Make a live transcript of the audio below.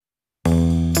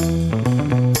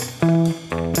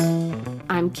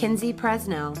Kinsey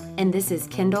Presno, and this is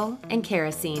Kindle and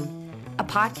Kerosene, a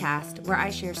podcast where I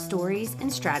share stories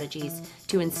and strategies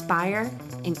to inspire,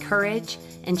 encourage,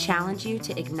 and challenge you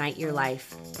to ignite your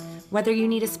life. Whether you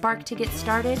need a spark to get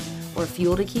started or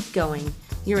fuel to keep going,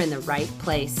 you're in the right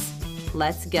place.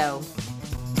 Let's go.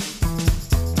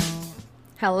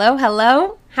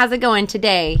 Hello. How's it going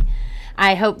today?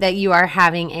 I hope that you are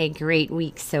having a great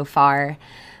week so far.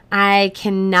 I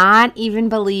cannot even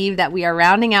believe that we are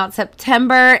rounding out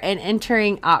September and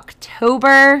entering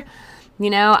October. You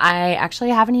know, I actually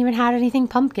haven't even had anything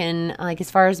pumpkin, like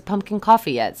as far as pumpkin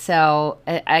coffee yet. So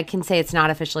I can say it's not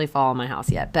officially fall in my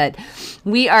house yet, but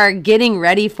we are getting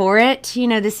ready for it. You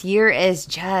know, this year is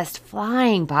just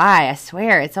flying by. I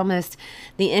swear it's almost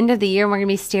the end of the year. We're going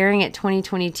to be staring at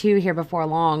 2022 here before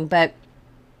long, but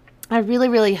I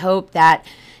really hope that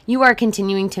you are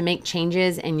continuing to make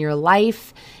changes in your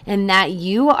life and that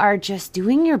you are just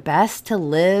doing your best to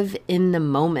live in the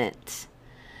moment.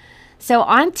 So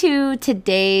on to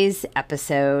today's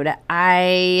episode.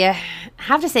 I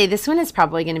have to say this one is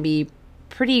probably going to be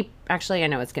I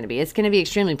know it's going to be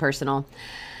extremely personal.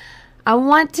 I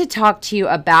want to talk to you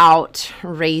about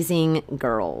raising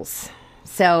girls.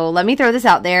 So let me throw this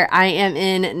out there. I am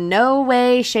in no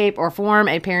way, shape, or form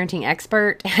a parenting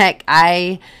expert. Heck,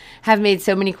 I have made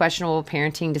so many questionable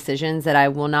parenting decisions that I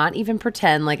will not even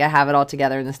pretend like I have it all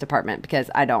together in this department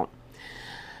because I don't.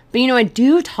 But, you know, I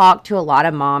do talk to a lot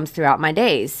of moms throughout my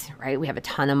days, right? We have a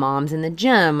ton of moms in the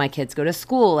gym. My kids go to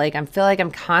school. I feel like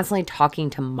I'm constantly talking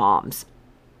to moms.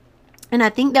 And I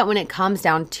think that when it comes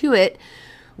down to it,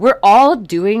 we're all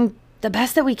doing the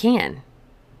best that we can,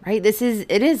 right?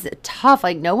 It is tough.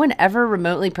 No one ever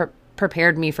remotely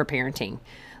prepared me for parenting.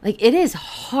 It is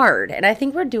hard. And I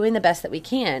think we're doing the best that we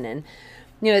can. And,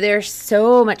 you know, there's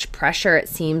so much pressure, it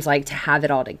seems like, to have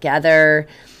it all together.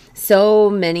 So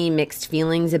many mixed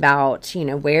feelings about, you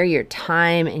know, where your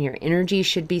time and your energy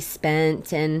should be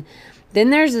spent. And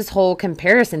then there's this whole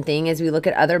comparison thing as we look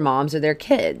at other moms or their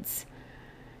kids.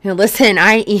 You know, listen,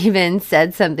 I even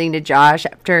said something to Josh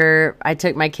after I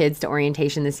took my kids to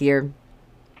orientation this year.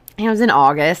 It was in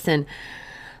August, and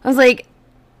I was like,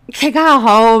 I got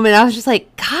home, and I was just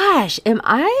like, gosh, am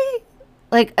I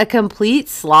like a complete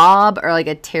slob or like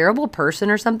a terrible person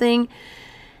or something?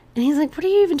 And he's like, what are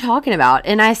you even talking about?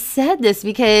 And I said this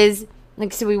because,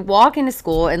 so we walk into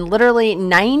school, and literally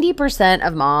 90%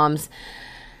 of moms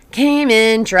came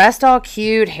in dressed all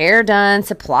cute, hair done,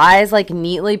 supplies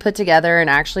neatly put together and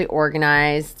actually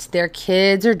organized. Their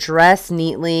kids are dressed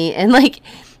neatly, and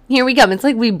here we come. It's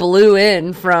like we blew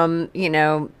in from, you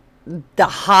know, the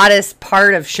hottest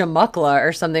part of Shamuckla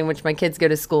or something, which my kids go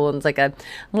to school, and it's a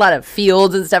lot of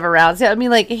fields and stuff around. So, I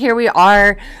mean, here we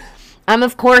are. I'm,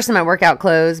 of course, in my workout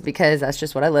clothes because that's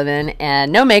just what I live in,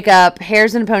 and no makeup,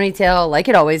 hair's in a ponytail like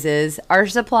it always is. Our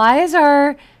supplies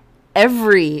are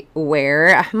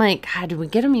everywhere. I'm like, God, did we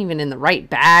get them even in the right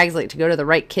bags, to go to the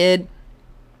right kid?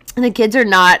 And the kids are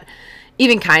not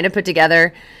even kind of put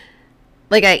together.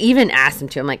 I even asked them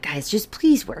to. I'm like, guys, just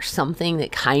please wear something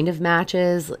that kind of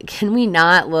matches. Can we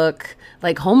not look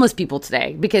like homeless people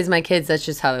today? Because my kids, that's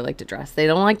just how they like to dress. They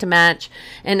don't like to match.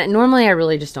 And normally I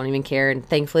really just don't even care. And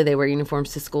thankfully they wear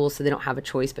uniforms to school, so they don't have a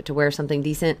choice but to wear something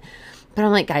decent. But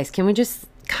I'm like, guys, can we just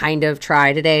kind of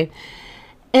try today?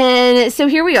 And so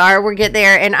here we are. We get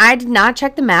there. And I did not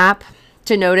check the map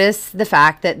to notice the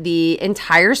fact that the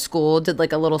entire school did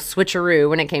a little switcheroo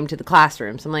when it came to the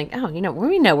classrooms. I'm like, oh, you know,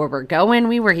 we know where we're going.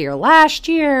 We were here last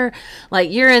year.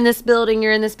 You're in this building,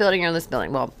 you're in this building, you're in this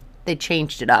building. Well, they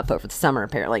changed it up over the summer,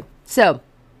 apparently. So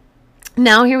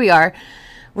now here we are.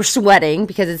 We're sweating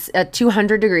because it's at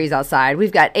 200 degrees outside.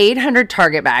 We've got 800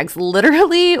 Target bags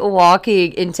literally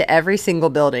walking into every single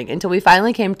building until we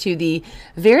finally came to the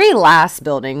very last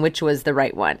building, which was the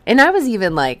right one. And I was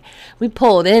even we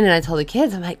pulled in and I told the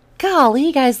kids, I'm like,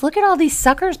 golly, guys, look at all these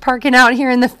suckers parking out here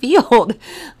in the field.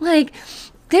 They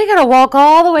got to walk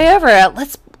all the way over.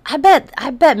 I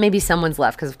bet maybe someone's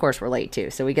left because, of course, we're late,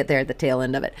 too. So we get there at the tail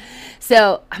end of it.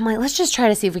 So I'm like, let's just try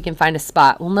to see if we can find a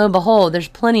spot. Well, lo and behold, there's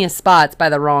plenty of spots by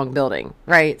the wrong building,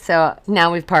 right? So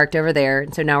now we've parked over there.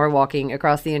 And so now we're walking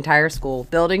across the entire school,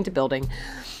 building to building.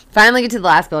 Finally get to the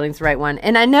last building, it's the right one.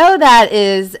 And I know that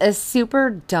is a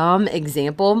super dumb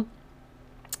example.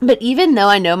 But even though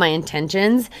I know my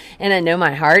intentions and I know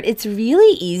my heart, it's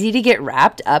really easy to get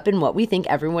wrapped up in what we think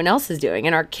everyone else is doing.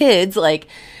 And our kids,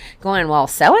 going, well,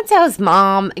 so-and-so's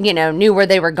mom, you know, knew where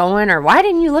they were going, or why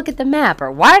didn't you look at the map,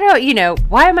 or why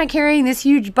am I carrying this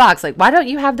huge box? Why don't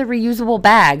you have the reusable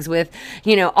bags with,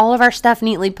 you know, all of our stuff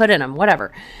neatly put in them,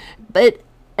 whatever. But,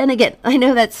 and again, I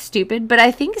know that's stupid, but I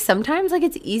think sometimes,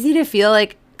 it's easy to feel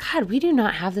God, we do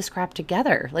not have this crap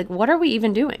together. Like, what are we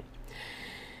even doing?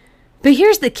 But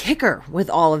here's the kicker with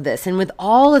all of this and with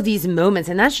all of these moments,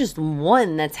 and that's just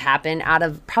one that's happened out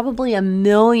of probably a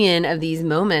million of these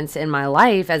moments in my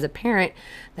life as a parent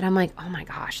that I'm like, oh my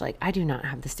gosh, like I do not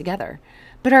have this together.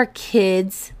 But our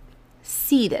kids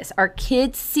see this. Our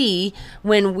kids see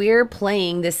when we're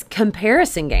playing this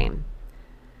comparison game,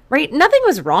 right? Nothing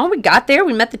was wrong. We got there,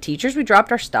 we met the teachers, we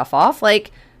dropped our stuff off. Like,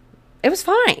 it was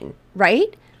fine,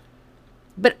 right?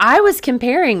 But I was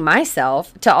comparing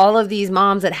myself to all of these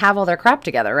moms that have all their crap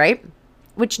together, right?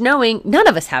 Which knowing none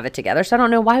of us have it together. So I don't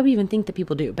know why we even think that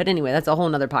people do. But anyway, that's a whole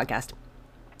nother podcast.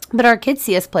 But our kids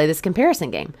see us play this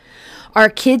comparison game. Our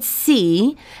kids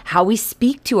see how we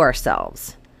speak to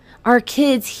ourselves. Our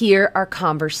kids hear our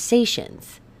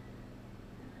conversations.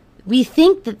 We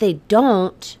think that they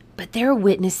don't, but they're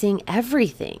witnessing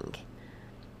everything.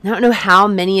 I don't know how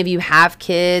many of you have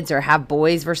kids or have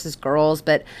boys versus girls,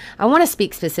 but I want to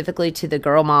speak specifically to the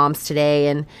girl moms today.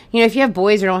 And, if you have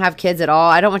boys or don't have kids at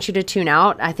all, I don't want you to tune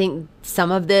out. I think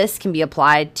some of this can be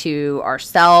applied to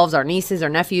ourselves, our nieces, our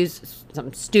nephews,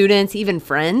 some students, even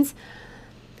friends.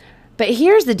 But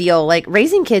here's the deal. Like,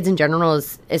 raising kids in general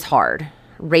is hard.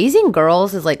 Raising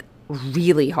girls is like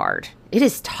really hard. It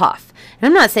is tough. And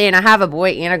I'm not saying I have a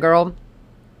boy and a girl,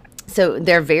 so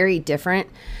they're very different.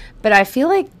 But I feel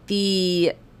like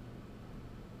in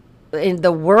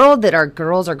the world that our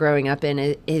girls are growing up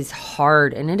in is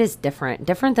hard, and it is different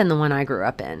than the one I grew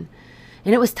up in.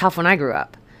 And it was tough when I grew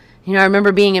up. I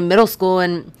remember being in middle school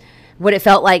and what it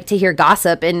felt like to hear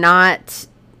gossip and not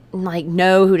like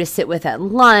know who to sit with at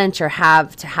lunch or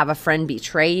have a friend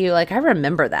betray you. Like, I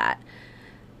remember that.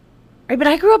 Right? But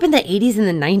I grew up in the 80s and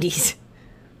the 90s.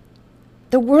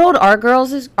 The world our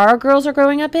girls are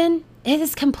growing up in, it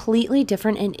is completely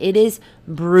different, and it is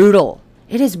brutal.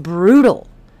 It is brutal.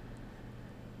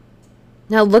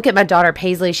 Now look at my daughter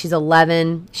Paisley. She's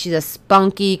 11. She's a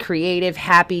spunky, creative,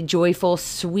 happy, joyful,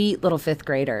 sweet little 5th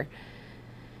grader.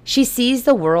 She sees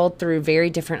the world through very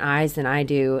different eyes than I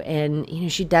do,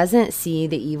 and she doesn't see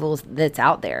the evil that's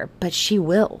out there, but she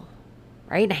will.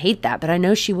 Right? And I hate that, but I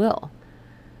know she will.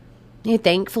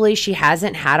 Thankfully, she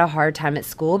hasn't had a hard time at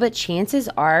school, but chances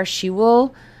are she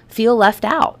will feel left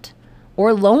out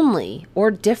or lonely or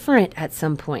different at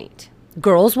some point.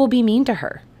 Girls will be mean to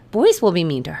her. Boys will be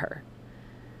mean to her.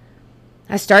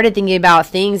 I started thinking about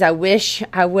things I wish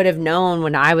I would have known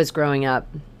when I was growing up.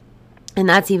 And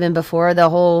that's even before the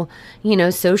whole,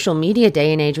 social media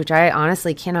day and age, which I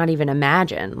honestly cannot even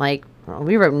imagine. Like,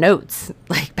 we wrote notes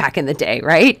like back in the day,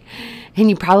 right? And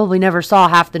you probably never saw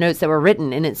half the notes that were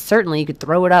written. And it's certainly you could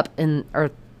throw it up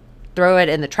or throw it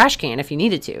in the trash can if you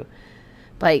needed to.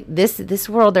 Like, this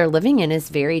world they're living in is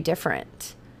very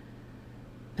different.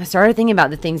 I started thinking about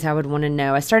the things I would want to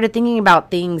know. I started thinking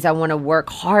about things I want to work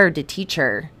hard to teach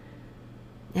her.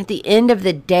 At the end of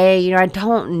the day, I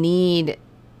don't need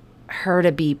her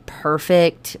to be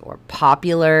perfect or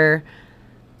popular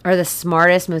or the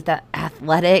smartest, most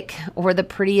athletic or the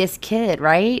prettiest kid,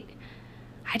 right?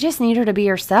 I just need her to be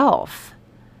herself.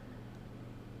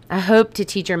 I hope to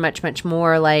teach her much, much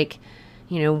more like,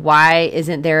 why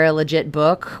isn't there a legit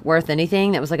book worth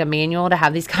anything that was like a manual to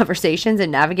have these conversations and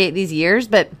navigate these years?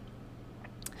 But,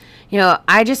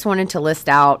 I just wanted to list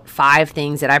out 5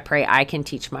 things that I pray I can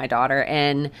teach my daughter.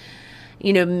 And,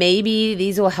 maybe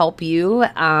these will help you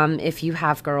if you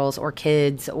have girls or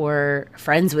kids or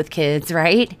friends with kids,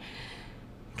 right?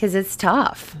 Because it's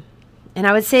tough. And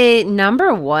I would say,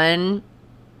 number 1,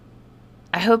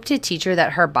 I hope to teach her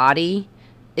that her body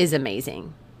is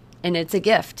amazing and it's a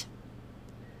gift.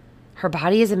 Her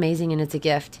body is amazing and it's a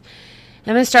gift.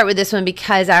 I'm going to start with this one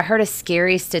because I heard a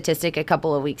scary statistic a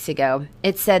couple of weeks ago.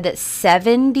 It said that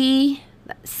 70%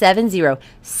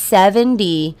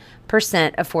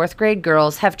 of 4th grade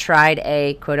girls have tried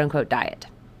a quote unquote diet.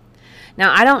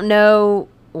 Now, I don't know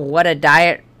what a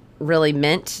diet really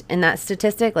meant in that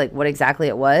statistic, like what exactly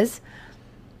it was.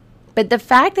 But the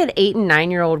fact that 8 and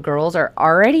 9-year-old girls are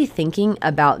already thinking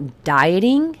about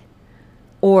dieting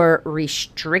or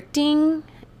restricting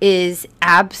is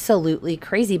absolutely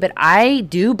crazy, but I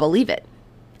do believe it.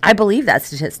 I believe that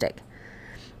statistic.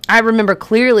 I remember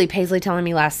clearly Paisley telling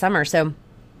me last summer, so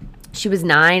she was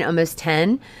 9, almost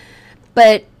 10,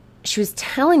 but she was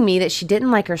telling me that she didn't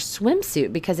like her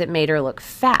swimsuit because it made her look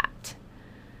fat,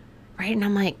 right? And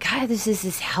I'm like, God, this is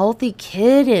this healthy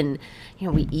kid, and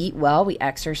we eat well, we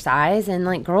exercise, and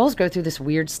like girls go through this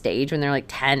weird stage when they're like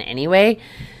 10 anyway.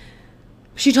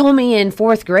 She told me in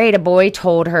 4th grade, a boy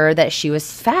told her that she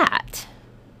was fat.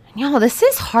 And this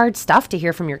is hard stuff to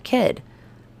hear from your kid.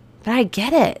 But I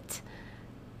get it.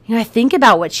 I think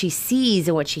about what she sees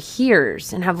and what she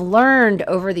hears, and have learned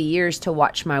over the years to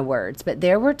watch my words. But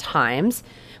there were times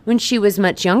when she was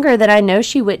much younger that I know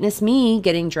she witnessed me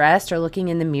getting dressed or looking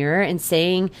in the mirror and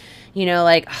saying,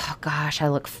 like, oh gosh, I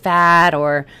look fat,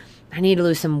 or I need to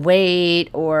lose some weight,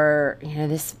 or,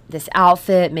 this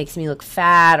outfit makes me look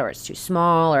fat, or it's too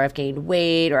small, or I've gained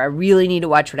weight, or I really need to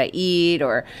watch what I eat,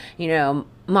 or,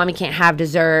 mommy can't have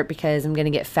dessert because I'm going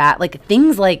to get fat. Like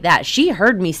things like that. She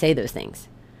heard me say those things.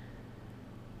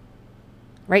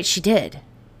 Right? She did.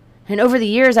 And over the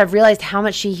years, I've realized how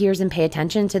much she hears and pay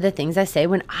attention to the things I say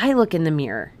when I look in the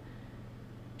mirror.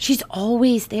 She's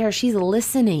always there. She's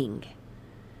listening.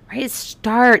 Right? It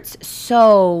starts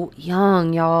so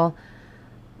young, y'all.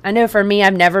 I know for me,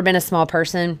 I've never been a small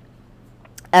person.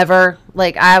 Ever.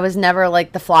 Like, I was never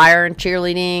like the flyer in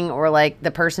cheerleading, or like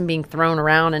the person being thrown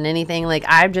around in anything. Like,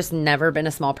 I've just never been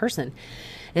a small person.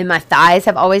 And my thighs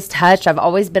have always touched. I've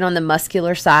always been on the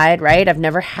muscular side, right? I've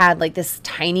never had like this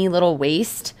tiny little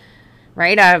waist,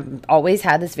 right? I've always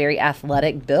had this very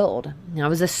athletic build. I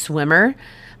was a swimmer.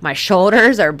 My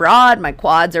shoulders are broad. My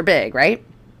quads are big, right?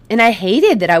 And I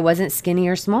hated that I wasn't skinny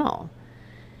or small.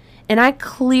 And I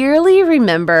clearly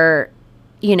remember,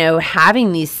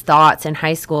 having these thoughts in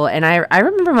high school. And I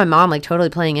remember my mom like totally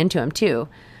playing into them too,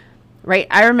 right?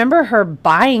 I remember her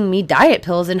buying me diet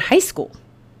pills in high school.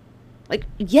 Like,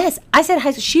 yes, I said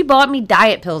high school. She bought me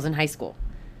diet pills in high school.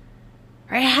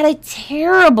 Right? I had a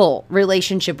terrible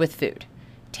relationship with food.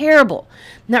 Terrible.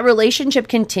 And that relationship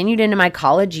continued into my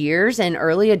college years and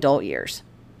early adult years.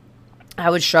 I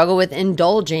would struggle with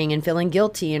indulging and feeling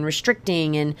guilty and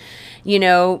restricting and,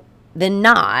 then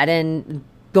not, and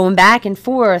going back and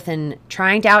forth and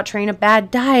trying to outtrain a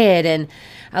bad diet. And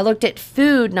I looked at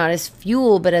food not as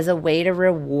fuel, but as a way to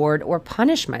reward or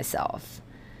punish myself.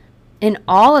 And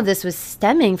all of this was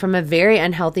stemming from a very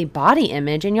unhealthy body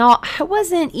image. And y'all, I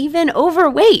wasn't even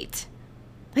overweight.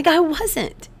 Like, I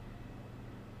wasn't.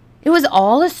 It was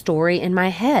all a story in my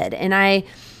head. And I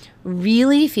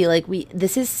really feel like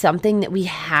this is something that we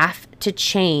have to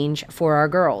change for our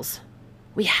girls.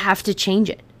 We have to change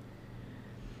it.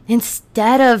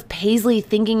 Instead of Paisley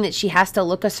thinking that she has to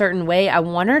look a certain way, I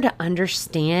want her to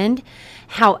understand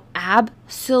how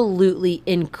absolutely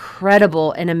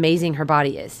incredible and amazing her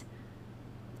body is.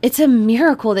 It's a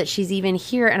miracle that she's even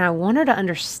here, and I want her to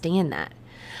understand that.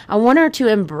 I want her to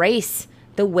embrace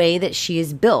the way that she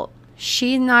is built.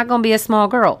 She's not going to be a small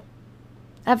girl,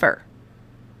 ever,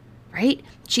 right?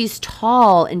 She's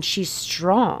tall and she's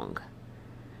strong,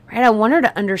 right? I want her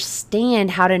to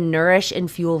understand how to nourish and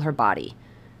fuel her body,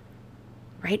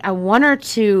 right? I want her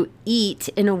to eat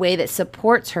in a way that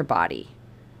supports her body,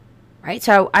 right?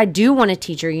 So I do want to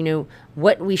teach her,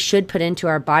 what we should put into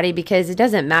our body, because it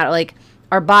doesn't matter, like,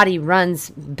 our body runs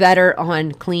better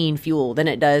on clean fuel than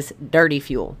it does dirty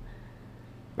fuel,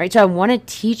 right? So I want to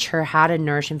teach her how to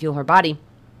nourish and fuel her body.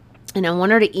 And I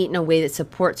want her to eat in a way that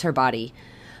supports her body.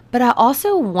 But I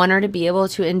also want her to be able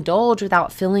to indulge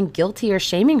without feeling guilty or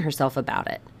shaming herself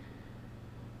about it,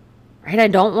 right? I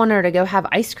don't want her to go have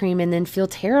ice cream and then feel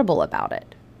terrible about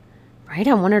it, right?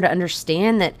 I want her to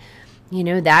understand that,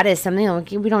 that is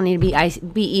something, we don't need to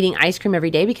be eating ice cream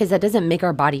every day, because that doesn't make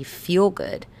our body feel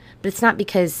good. But it's not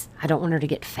because I don't want her to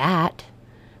get fat,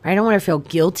 right? I don't want her to feel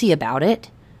guilty about it.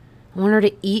 I want her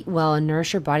to eat well and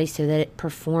nourish her body so that it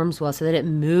performs well, so that it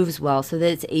moves well, so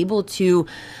that it's able to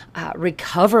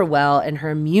recover well, and her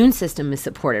immune system is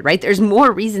supported, right? There's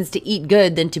more reasons to eat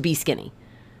good than to be skinny,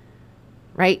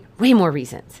 right? Way more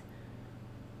reasons.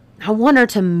 I want her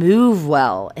to move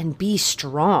well and be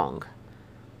strong.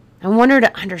 I want her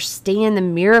to understand the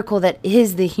miracle that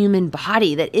is the human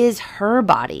body, that is her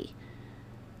body.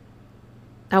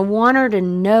 I want her to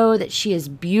know that she is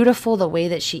beautiful the way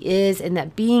that she is, and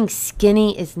that being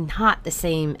skinny is not the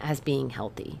same as being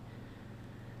healthy.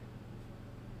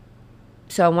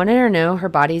 So I wanted her to know her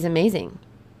body is amazing.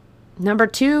 Number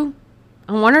 2,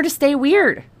 I want her to stay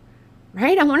weird,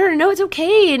 right? I want her to know it's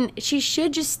okay, and she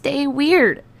should just stay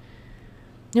weird.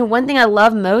 One thing I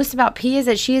love most about P is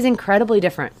that she is incredibly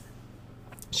different.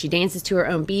 She dances to her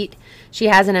own beat. She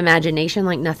has an imagination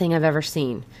like nothing I've ever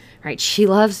seen. Right? She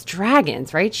loves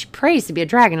dragons, right? She prays to be a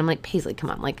dragon. I'm like, Paisley,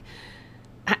 come on. Like,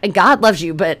 God loves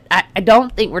you, but I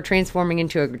don't think we're transforming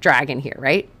into a dragon here,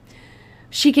 right?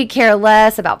 She could care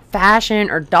less about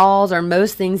fashion or dolls or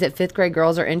most things that 5th grade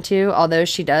girls are into, although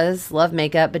she does love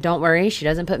makeup. But don't worry, she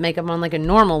doesn't put makeup on like a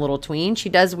normal little tween. She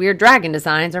does weird dragon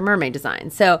designs or mermaid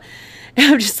designs. So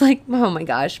I'm just like, oh my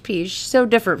gosh, P, she's so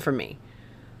different from me.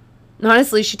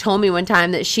 Honestly, she told me one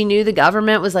time that she knew the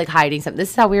government was like hiding something. This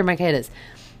is how weird my kid is.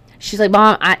 She's like,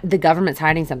 Mom, the government's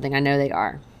hiding something. I know they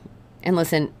are. And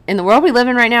listen, in the world we live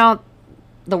in right now,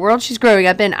 the world she's growing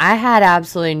up in, I had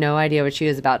absolutely no idea what she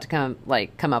was about to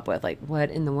come up with. Like, what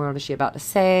in the world is she about to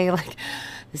say? Like,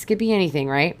 this could be anything,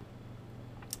 right?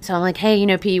 So I'm like,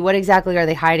 hey, P, what exactly are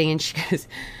they hiding? And she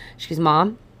goes,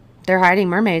 Mom, they're hiding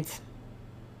mermaids.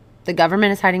 The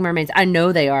government is hiding mermaids. I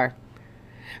know they are.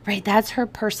 Right? That's her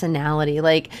personality.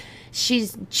 Like, she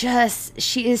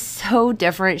is so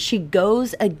different. She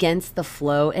goes against the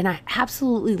flow, and I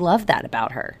absolutely love that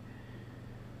about her.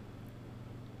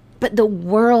 But the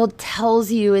world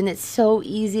tells you, and it's so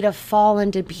easy to fall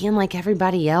into being like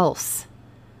everybody else.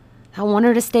 I want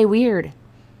her to stay weird.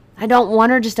 I don't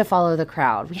want her just to follow the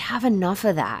crowd. We have enough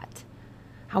of that.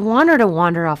 I want her to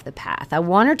wander off the path. I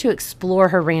want her to explore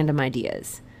her random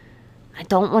ideas. I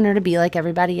don't want her to be like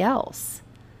everybody else.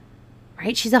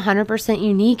 Right? She's 100%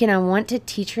 unique, and I want to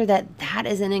teach her that that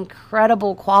is an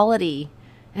incredible quality,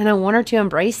 and I want her to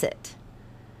embrace it.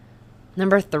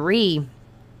 Number 3,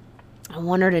 I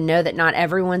want her to know that not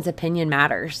everyone's opinion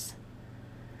matters.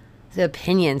 The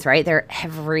opinions, right? They're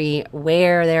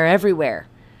everywhere. They're everywhere.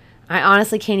 I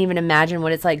honestly can't even imagine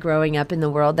what it's like growing up in the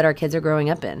world that our kids are growing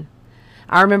up in.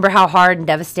 I remember how hard and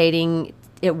devastating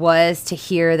it was to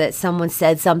hear that someone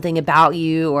said something about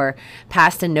you or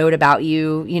passed a note about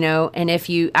you, and if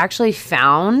you actually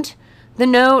found the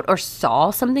note or saw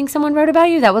something someone wrote about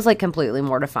you, that was like completely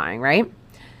mortifying, right?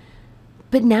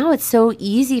 But now it's so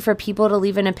easy for people to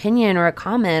leave an opinion or a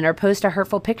comment or post a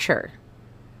hurtful picture,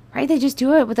 right? They just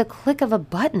do it with a click of a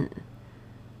button.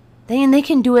 They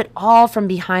can do it all from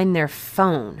behind their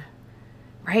phone,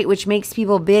 right? Which makes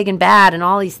people big and bad and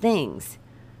all these things.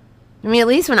 I mean, at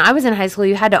least when I was in high school,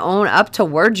 you had to own up to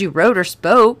words you wrote or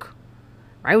spoke,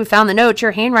 right? We found the note,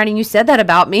 your handwriting, you said that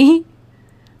about me,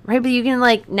 right? But you can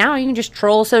now you can just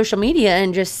troll social media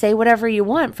and just say whatever you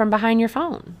want from behind your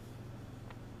phone.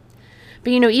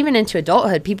 But, even into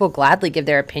adulthood, people gladly give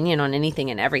their opinion on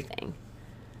anything and everything.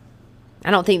 I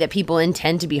don't think that people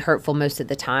intend to be hurtful most of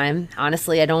the time.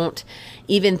 Honestly, I don't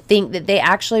even think that they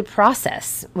actually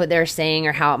process what they're saying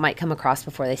or how it might come across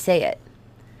before they say it.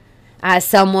 As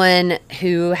someone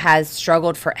who has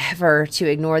struggled forever to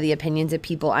ignore the opinions of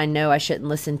people I know I shouldn't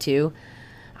listen to,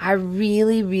 I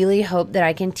really, really hope that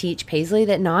I can teach Paisley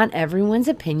that not everyone's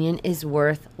opinion is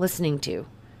worth listening to.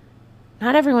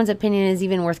 Not everyone's opinion is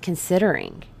even worth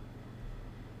considering.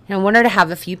 And I want her to have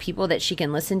a few people that she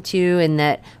can listen to and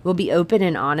that will be open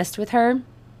and honest with her.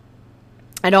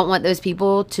 I don't want those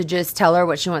people to just tell her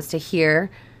what she wants to hear,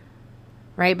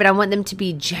 right? But I want them to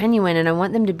be genuine, and I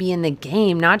want them to be in the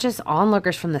game, not just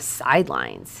onlookers from the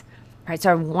sidelines, right?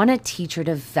 So I want to teach her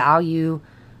to value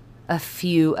a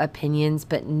few opinions,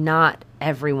 but not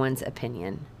everyone's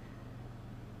opinion.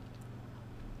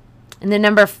 And then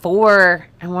number 4,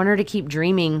 I want her to keep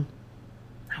dreaming.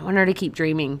 I want her to keep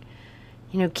dreaming.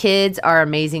 Kids are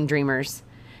amazing dreamers.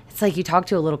 It's like you talk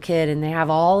to a little kid and they have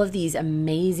all of these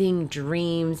amazing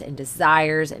dreams and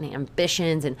desires and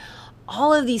ambitions and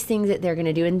all of these things that they're going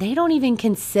to do. And they don't even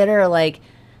consider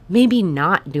maybe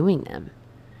not doing them,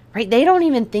 right? They don't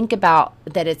even think about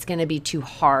that it's going to be too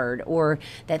hard or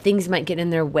that things might get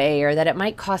in their way or that it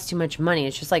might cost too much money.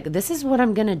 It's just this is what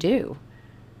I'm going to do.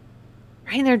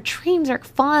 Right? And their dreams are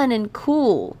fun and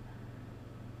cool.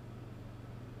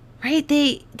 Right?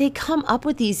 They come up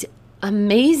with these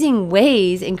amazing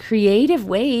ways and creative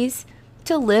ways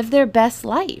to live their best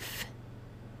life.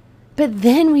 But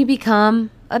then we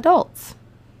become adults.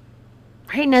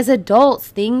 Right? And as adults,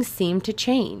 things seem to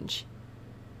change.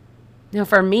 Now,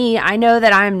 for me, I know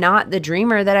that I'm not the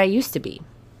dreamer that I used to be.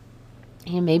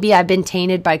 And maybe I've been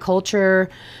tainted by culture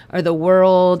or the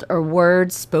world or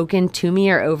words spoken to me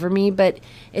or over me, but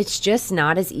it's just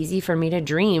not as easy for me to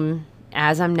dream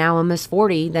as I'm now almost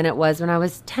 40 than it was when I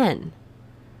was 10.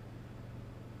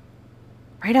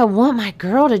 Right? I want my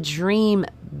girl to dream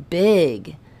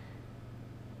big.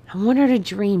 I want her to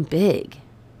dream big.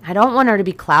 I don't want her to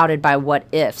be clouded by what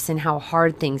ifs and how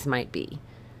hard things might be.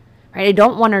 Right? I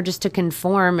don't want her just to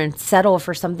conform and settle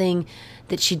for something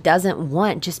that she doesn't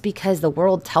want just because the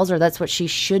world tells her that's what she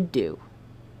should do.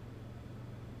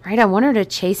 Right? I want her to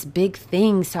chase big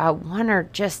things, so I want her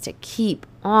just to keep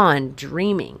on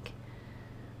dreaming.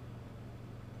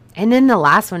 And then the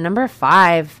last one, number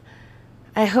 5,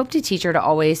 I hope to teach her to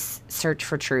always search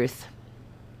for truth.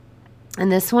 And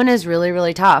this one is really,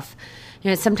 really tough.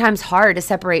 It's sometimes hard to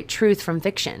separate truth from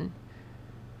fiction.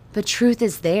 But truth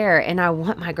is there, and I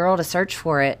want my girl to search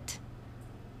for it.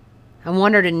 I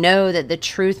want her to know that the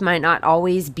truth might not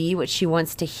always be what she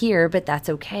wants to hear, but that's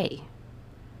okay.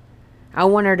 I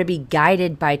want her to be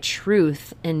guided by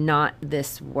truth and not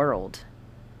this world.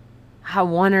 I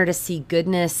want her to see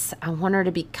goodness. I want her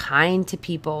to be kind to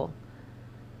people.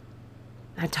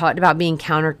 I talked about being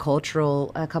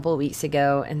countercultural a couple of weeks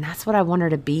ago, and that's what I want her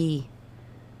to be.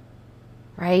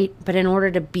 Right? But in order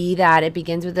to be that, it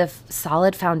begins with a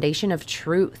solid foundation of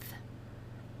truth.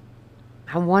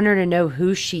 I want her to know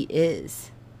who she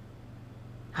is.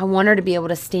 I want her to be able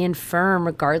to stand firm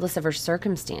regardless of her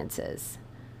circumstances.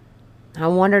 I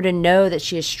want her to know that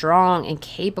she is strong and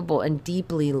capable and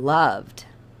deeply loved.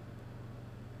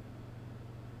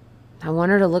 I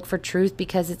want her to look for truth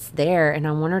because it's there, and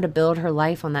I want her to build her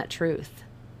life on that truth.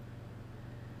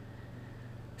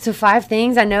 So 5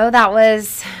 things. I know that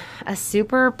was a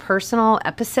super personal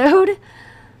episode,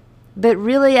 but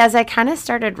really as I kind of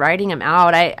started writing them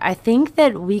out, I think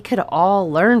that we could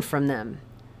all learn from them,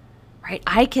 right?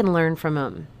 I can learn from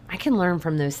them. I can learn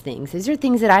from those things. These are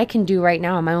things that I can do right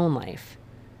now in my own life,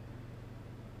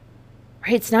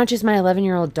 right? It's not just my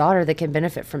 11-year-old daughter that can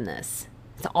benefit from this.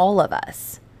 It's all of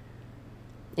us.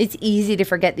 It's easy to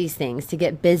forget these things, to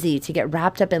get busy, to get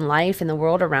wrapped up in life and the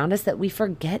world around us, that we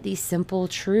forget these simple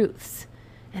truths.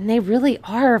 And they really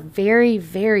are very,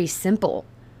 very simple.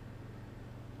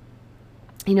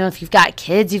 You know, if you've got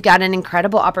kids, you've got an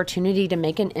incredible opportunity to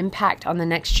make an impact on the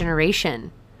next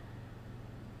generation.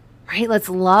 Right? Let's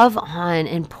love on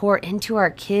and pour into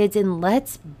our kids, and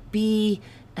let's be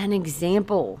an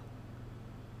example.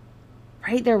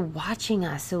 Right? They're watching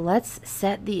us, so let's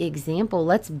set the example.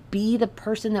 Let's be the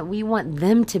person that we want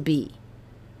them to be.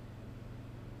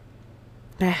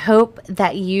 I hope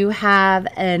that you have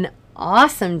an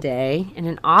awesome day and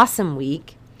an awesome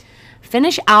week.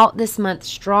 Finish out this month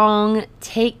strong.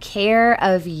 Take care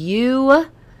of you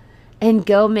and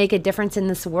go make a difference in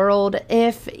this world.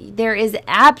 If there is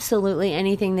absolutely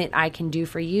anything that I can do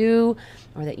for you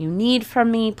or that you need from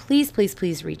me, please, please,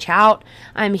 please reach out.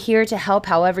 I'm here to help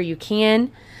however you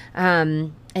can.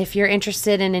 If you're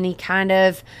interested in any kind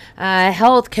of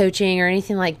health coaching or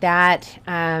anything like that,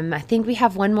 I think we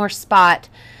have one more spot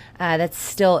that's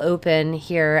still open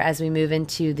here as we move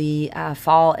into the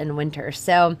fall and winter.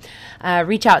 So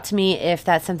reach out to me if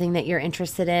that's something that you're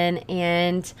interested in,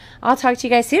 and I'll talk to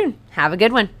you guys soon. Have a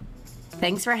good one.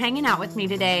 Thanks for hanging out with me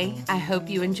today. I hope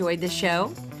you enjoyed the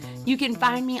show. You can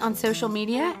find me on social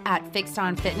media at Fixed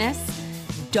On Fitness.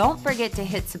 Don't forget to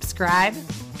hit subscribe.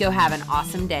 Go have an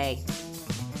awesome day.